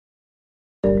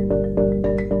What's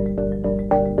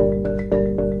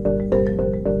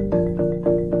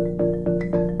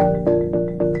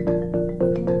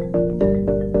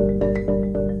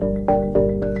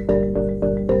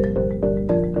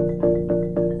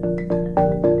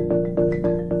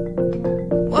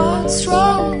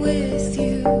wrong with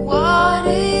you? What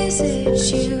is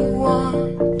it you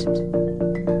want?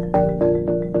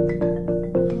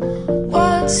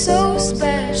 What's so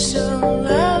special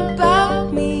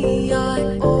about me?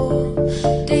 I'm ordinary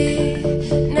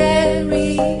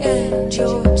and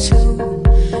you're too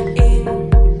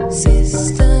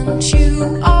insistent.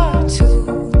 You are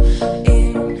too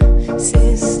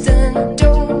insistent.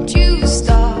 Don't you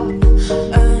stop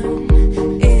an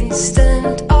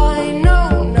instant. I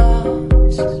know not.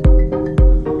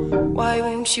 Why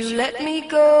won't you let me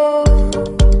go?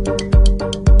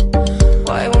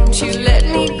 Why won't you let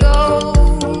me go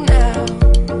now?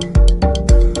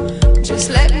 Just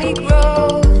let me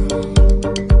grow.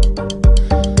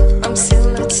 I'm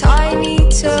still a tiny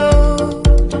toad.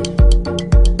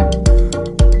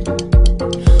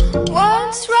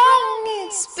 What's wrong?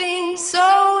 It's been so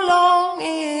long.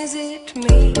 Is it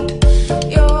me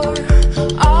you're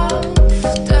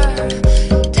after?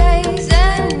 Days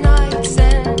and nights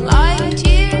and light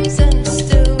years and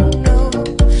still no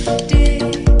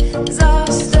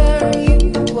disaster.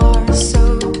 You are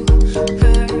so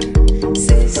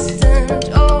persistent.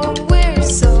 Oh, we're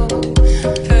so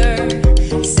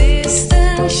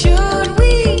persistent. Should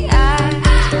we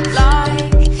act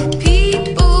like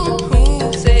people who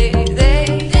say they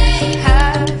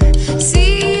have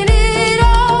seen it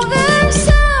all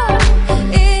themselves?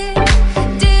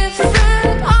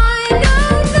 Indifferent, I know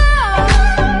now.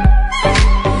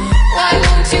 Why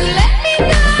won't you let me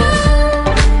know?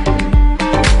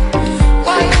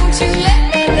 Why won't you let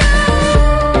me know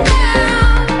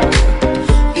now?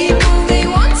 People, they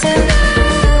want to know.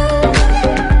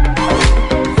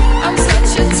 I'm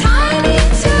such a tiny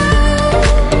toad.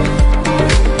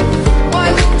 Why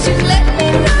won't you let me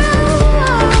know?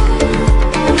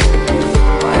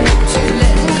 Why won't you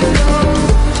let me know?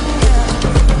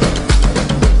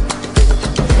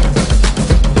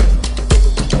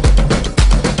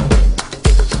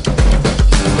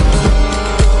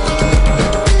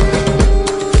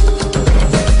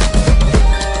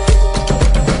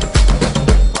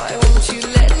 Why won't you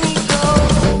let me go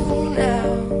now?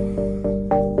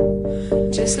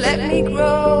 Just let me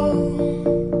grow.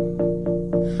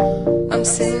 I'm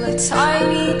still a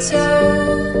tiny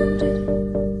toad.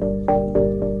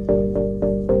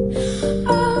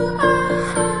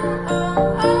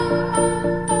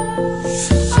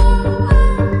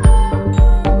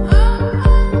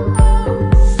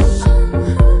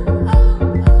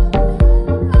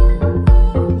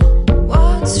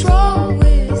 What's wrong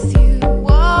with you?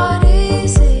 What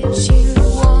is it you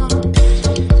want?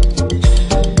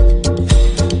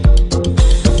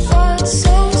 What's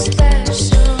so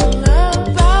special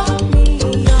about me?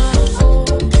 I'm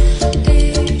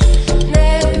ordinary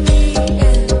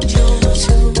and you're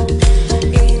too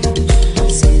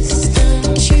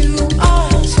insistent. You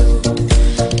are too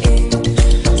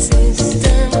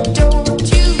insistent. Don't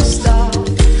you stop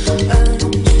an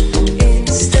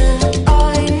instant. I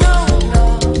know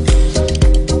not.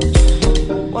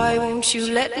 Why won't you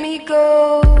let me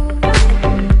go?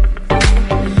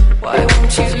 Why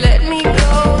won't you let me